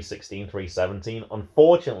about 316, 317.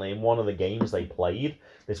 Unfortunately, in one of the games they played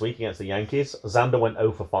this week against the Yankees, Xander went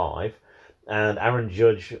 0 for 5. And Aaron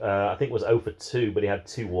Judge, I think, was 0 for 2, but he had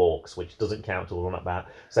 2 walks, which doesn't count to a run at bat.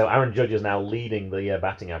 So Aaron Judge is now leading the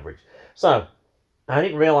batting average. So I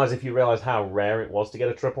didn't realise if you realised how rare it was to get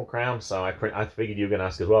a Triple Crown, so I figured you were going to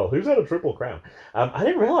ask as well, who's had a Triple Crown? I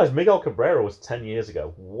didn't realise Miguel Cabrera was 10 years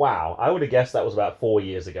ago. Wow, I would have guessed that was about 4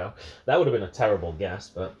 years ago. That would have been a terrible guess,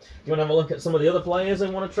 but do you want to have a look at some of the other players who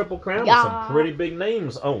won a Triple Crown? Yeah. Some pretty big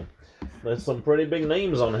names. Oh, there's some pretty big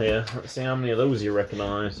names on here. Let's see how many of those you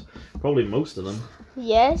recognise. Probably most of them.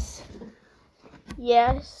 Yes.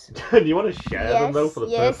 Yes. Do you want to share them, though, for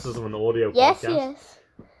the purposes of an audio podcast?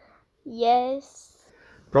 Yes.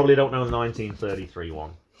 Probably don't know the 1933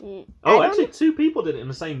 one. Oh, actually, 2 people did it in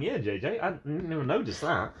the same year, JJ. I didn't even notice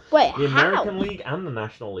that. Wait, the American League and the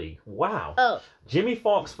National League. Wow. Oh. Jimmy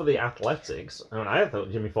Fox for the Athletics. I mean, I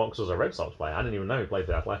thought Jimmy Fox was a Red Sox player. I didn't even know he played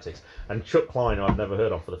for the Athletics. And Chuck Klein, who I've never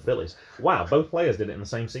heard of, for the Phillies. Wow, both players did it in the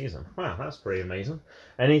same season. Wow, that's pretty amazing.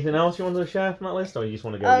 Anything else you wanted to share from that list, or you just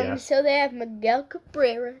want to go yes? So they have Miguel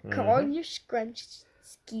Cabrera, Carl Yastrzemski.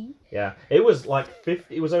 Yeah, it was like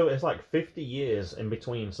 50. It's like 50 years in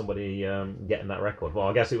between somebody getting that record. Well,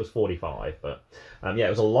 I guess it was 45, but yeah, it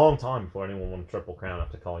was a long time before anyone won a Triple Crown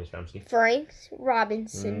after Carl Yastrzemski. Frank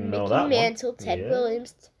Robinson, Mickey Mantle, Ted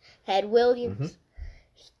Williams,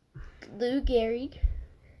 Lou Gehrig,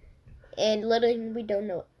 and literally we don't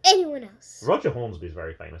know anyone else. Roger Hornsby is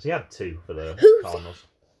very famous. He had 2 for the Cardinals.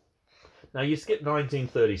 Now you skipped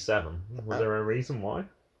 1937. Was there a reason why?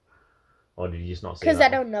 Or did you just not see that? Because I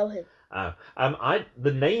don't know him.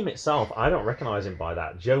 The name itself, I don't recognise him by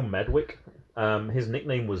that. Joe Medwick, his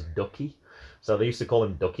nickname was Ducky. So they used to call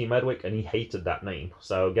him Ducky Medwick, and he hated that name.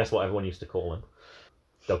 So guess what everyone used to call him?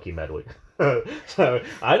 Ducky Medwick. So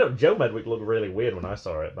Joe Medwick looked really weird when I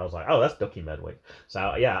saw it, but I was like, oh, that's Ducky Medwick.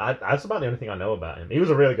 So yeah, that's about the only thing I know about him. He was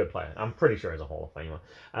a really good player. I'm pretty sure he's a Hall of Famer.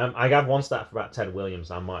 I got one stat about Ted Williams.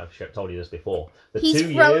 I might have told you this before. He's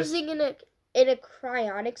frozen in a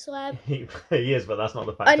cryonics lab. He is, but that's not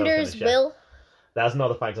the fact under his will. That's not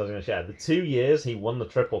the fact I was going to share. The 2 years he won the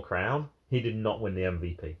Triple Crown, he did not win the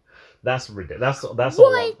MVP. That's ridiculous. That's all.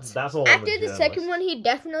 That's all. After the second one, he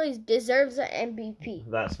definitely deserves an MVP.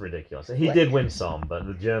 That's ridiculous. He did win some, but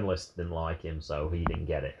the journalists didn't like him, so he didn't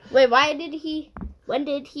get it. Wait, when did he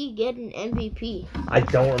get an MVP? I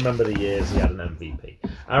don't remember the years he had an MVP.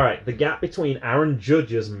 All right, the gap between Aaron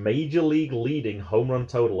Judge's major league leading home run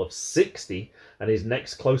total of 60 and his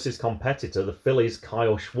next closest competitor, the Phillies'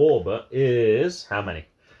 Kyle Schwarber, is how many?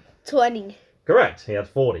 20. Correct. He had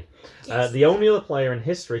 40. Yes. The only other player in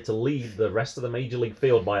history to lead the rest of the major league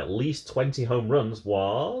field by at least 20 home runs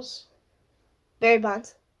was Barry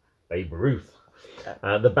Bonds. Babe Ruth.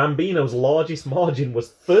 The Bambino's largest margin was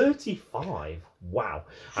 35. Wow.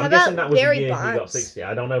 How I'm guessing about that was Barry the year he got Bonds? 60.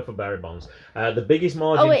 I don't know for Barry Bonds. The biggest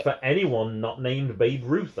margin for anyone not named Babe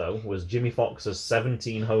Ruth, though, was Jimmy Foxx's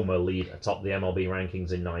 17-homer lead atop the MLB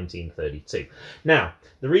rankings in 1932. Now,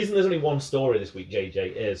 the reason there's only one story this week,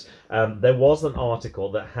 JJ, is there was an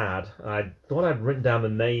article that had, I thought I'd written down the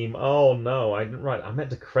name. Oh, no, I didn't write. I meant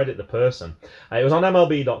to credit the person. It was on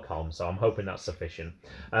MLB.com, so I'm hoping that's sufficient.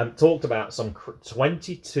 Talked about some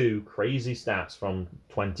 22 crazy stats from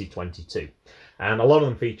 2022. And a lot of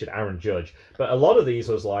them featured Aaron Judge. But a lot of these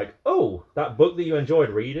was like, oh, that book that you enjoyed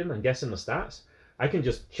reading and guessing the stats, I can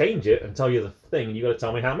just change it and tell you the thing, and you got to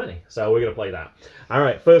tell me how many. So we're going to play that. All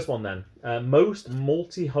right, first one then. Most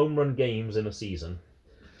multi-home run games in a season.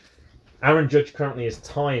 Aaron Judge currently is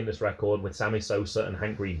tying this record with Sammy Sosa and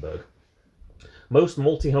Hank Greenberg. Most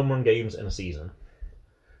multi-home run games in a season.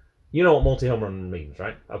 You know what multi-home run means,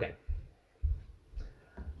 right? Okay.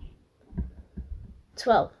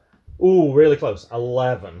 12. Ooh, really close.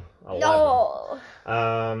 11. No.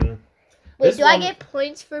 Wait, do I get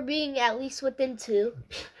points for being at least within 2?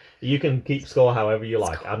 You can keep score however you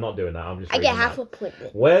like. I'm not doing that. I'm just. I get half a point.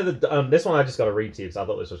 Where the this one I just got to read to you because I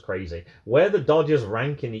thought this was crazy. Where the Dodgers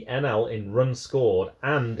rank in the NL in runs scored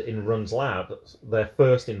and in runs allowed, they're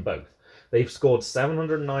first in both. They've scored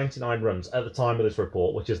 799 runs at the time of this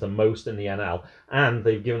report, which is the most in the NL, and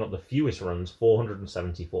they've given up the fewest runs,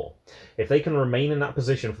 474. If they can remain in that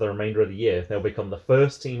position for the remainder of the year, they'll become the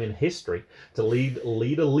first team in history to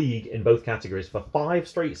lead a league in both categories for 5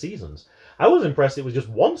 straight seasons. I was impressed it was just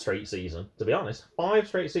 1 straight season, to be honest. 5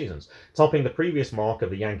 straight seasons, topping the previous mark of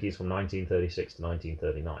the Yankees from 1936 to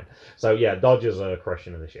 1939. So, yeah, Dodgers are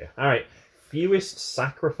crushing it this year. All right, fewest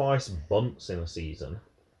sacrifice bunts in a season.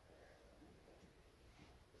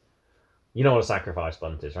 You know what a sacrifice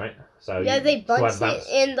bunt is, right? So yeah, they bunt it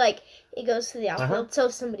and it goes to the outfield so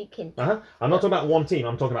somebody can. I'm not talking about one team.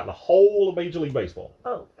 I'm talking about the whole of Major League Baseball.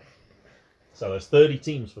 Oh. So there's 30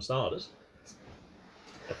 teams for starters.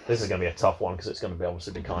 This is going to be a tough one because it's going to be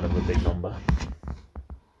obviously be kind of a big number.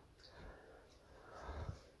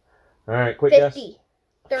 All right, quick 53.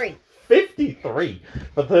 guess. 53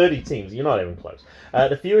 for 30 teams. You're not even close.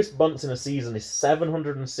 The fewest bunts in a season is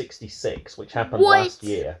 766, which happened last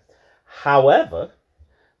year. However,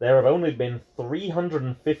 there have only been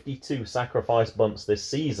 352 sacrifice bunts this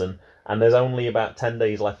season, and there's only about 10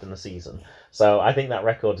 days left in the season. So I think that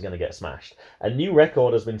record's going to get smashed. A new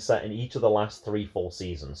record has been set in each of the last 3 full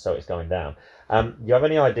seasons, so it's going down. Do you have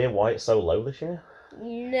any idea why it's so low this year?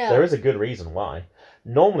 No. There is a good reason why.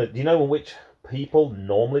 Normally, do you know which people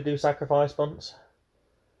normally do sacrifice bunts?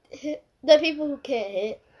 The people who can't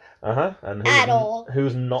hit. And at all.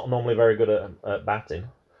 Who's not normally very good at batting.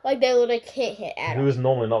 Like they literally can't hit at all. Who's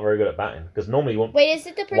normally not very good at batting? Because normally you won't. Wait, is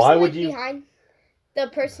it the person behind the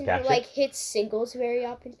person who hits singles very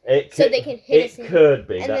often? So they can hit a single. It could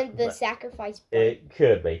be. And then the sacrifice bunt. It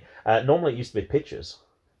could be. Normally it used to be pitchers,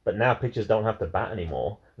 but now pitchers don't have to bat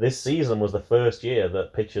anymore. This season was the first year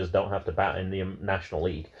that pitchers don't have to bat in the National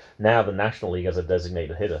League. Now the National League has a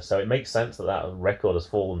designated hitter, so it makes sense that record has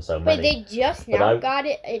fallen so many. But they just now got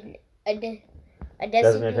it a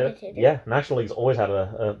designated hitter. Yeah, National League's always had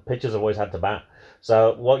pitchers have always had to bat.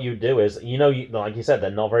 So what you do is, like you said, they're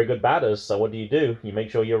not very good batters. So what do? You make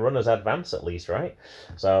sure your runners advance at least, right?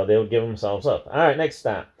 So they'll give themselves up. All right, next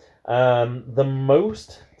stat. The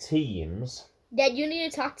most teams. Dad, you need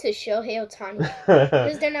to talk to Shohei Ohtani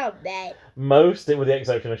because they're not bad. With the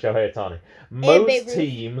exception of Shohei Ohtani, most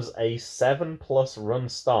teams a 7+ run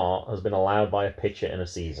start has been allowed by a pitcher in a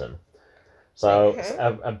season. So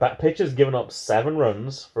a pitcher's given up 7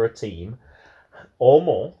 runs for a team or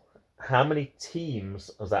more. How many teams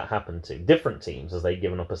has that happened to? Different teams has they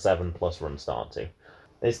given up a 7+ run start to?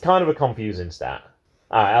 It's kind of a confusing stat.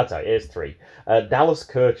 Alright, I'll tell you, it's 3. Dallas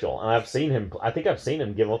Keuchel, and I think I've seen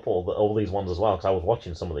him give up all these ones as well, because I was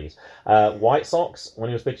watching some of these. White Sox, when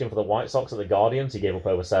he was pitching for the White Sox at the Guardians, he gave up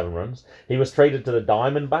over 7 runs. He was traded to the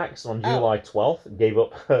Diamondbacks on July 12th, gave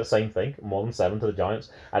up same thing, more than 7 to the Giants,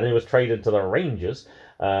 and then he was traded to the Rangers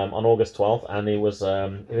on August 12th, and he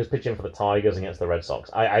was pitching for the Tigers against the Red Sox.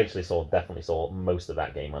 I actually definitely saw most of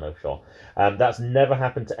that game, I know for sure. That's never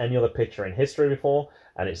happened to any other pitcher in history before.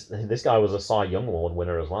 And this guy was a Cy Young Award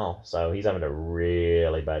winner as well, so he's having a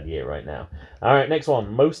really bad year right now. All right, next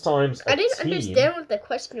one. Most times I didn't understand what the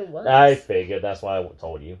question was. I figured, that's why I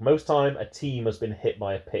told you. Most time a team has been hit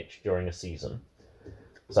by a pitch during a season.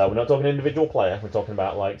 So we're not talking individual player, we're talking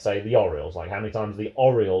about, like, say, the Orioles. Like, how many times the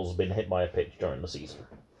Orioles been hit by a pitch during the season?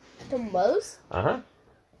 The most?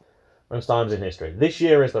 Most times in history. This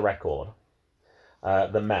year is the record.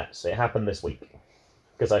 The Mets. It happened this week.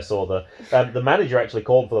 because I saw the manager actually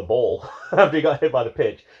called for the ball after he got hit by the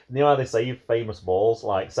pitch. You know how they save famous balls,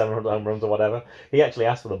 like 700 home runs or whatever? He actually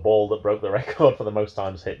asked for the ball that broke the record for the most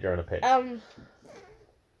times hit during a pitch.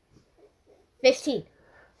 15.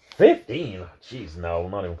 15? Jeez, no,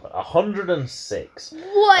 not even close. 106.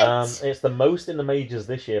 What? It's the most in the majors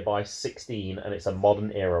this year by 16, and it's a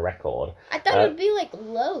modern era record. I thought it would be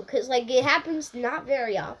low, because it happens not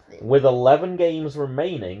very often. With 11 games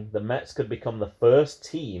remaining, the Mets could become the first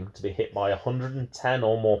team to be hit by 110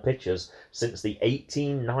 or more pitchers since the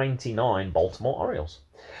 1899 Baltimore Orioles.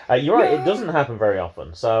 You're right, it doesn't happen very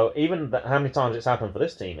often. So even how many times it's happened for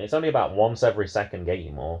this team, it's only about once every second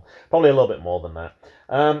game, or probably a little bit more than that.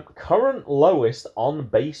 Current lowest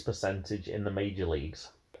on-base percentage in the major leagues.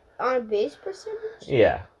 On-base percentage?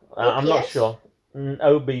 Yeah. I'm not sure.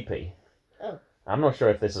 OBP. Oh. I'm not sure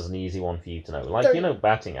if this is an easy one for you to know.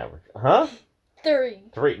 Batting average. Huh? 3.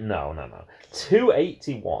 No.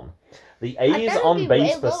 281. The A's on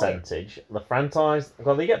base percentage, the franchise,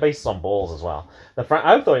 well, they get bases on balls as well. I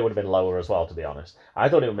thought it would have been lower as well, to be honest. I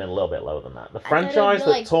thought it would have been a little bit lower than that. The franchise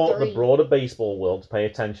that taught the broader baseball world to pay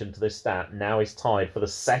attention to this stat now is tied for the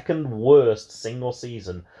second worst single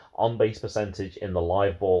season on base percentage in the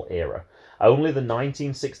live ball era. Only the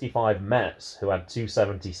 1965 Mets, who had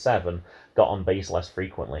 277, got on base less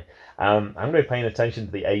frequently. I'm going to be paying attention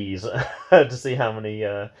to the A's to see how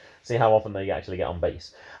often they actually get on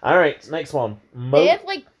base. All right, next one. They have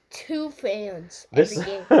 2 fans every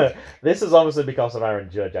game. This is obviously because of Aaron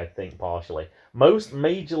Judge, I think, partially. Most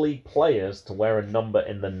major league players to wear a number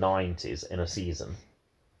in the 90s in a season.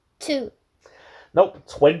 2. Nope,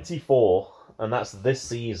 24, and that's this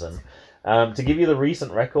season. To give you the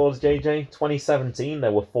recent records, JJ, 2017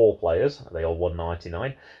 there were 4 players. They all won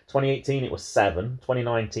 99. 2018 it was 7.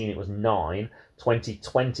 2019 it was 9.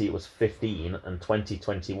 2020 it was 15, and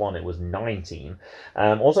 2021 it was 19.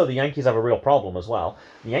 Also, the Yankees have a real problem as well.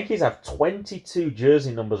 The Yankees have 22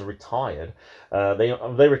 jersey numbers retired.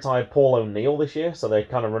 They retired Paul O'Neill this year, so they're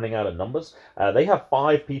kind of running out of numbers. They have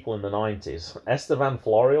 5 people in the 90s. Estevan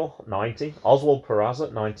Florial, 90. Oswald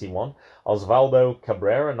Peraza, 91. Osvaldo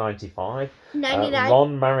Cabrera, 95. 99.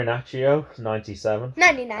 Ron Marinaccio, 97.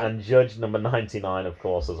 99. And Judge number 99, of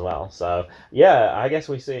course, as well. So, yeah, I guess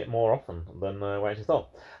we see it more often than we actually thought.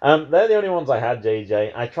 They're the only ones I had,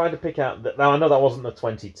 JJ. I tried to pick out... Now, I know that wasn't the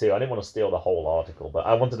 22. I didn't want to steal the whole article, but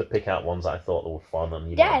I wanted to pick out ones I thought were fun.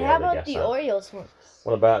 And Dad, how about the Orioles ones?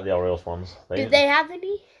 What about the Orioles ones? Did they have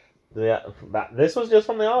any? This was just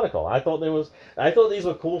from the article. I thought these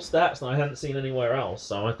were cool stats that I hadn't seen anywhere else,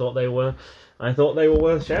 so I thought they were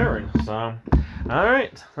worth sharing. So, all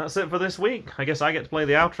right, that's it for this week. I guess I get to play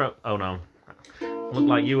the outro. Oh no, looked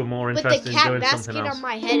like you were more interested in doing something else. With the cat basket on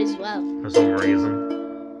my head as well. For some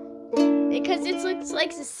reason. Because it looks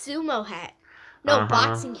like a sumo hat. No,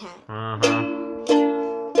 boxing hat.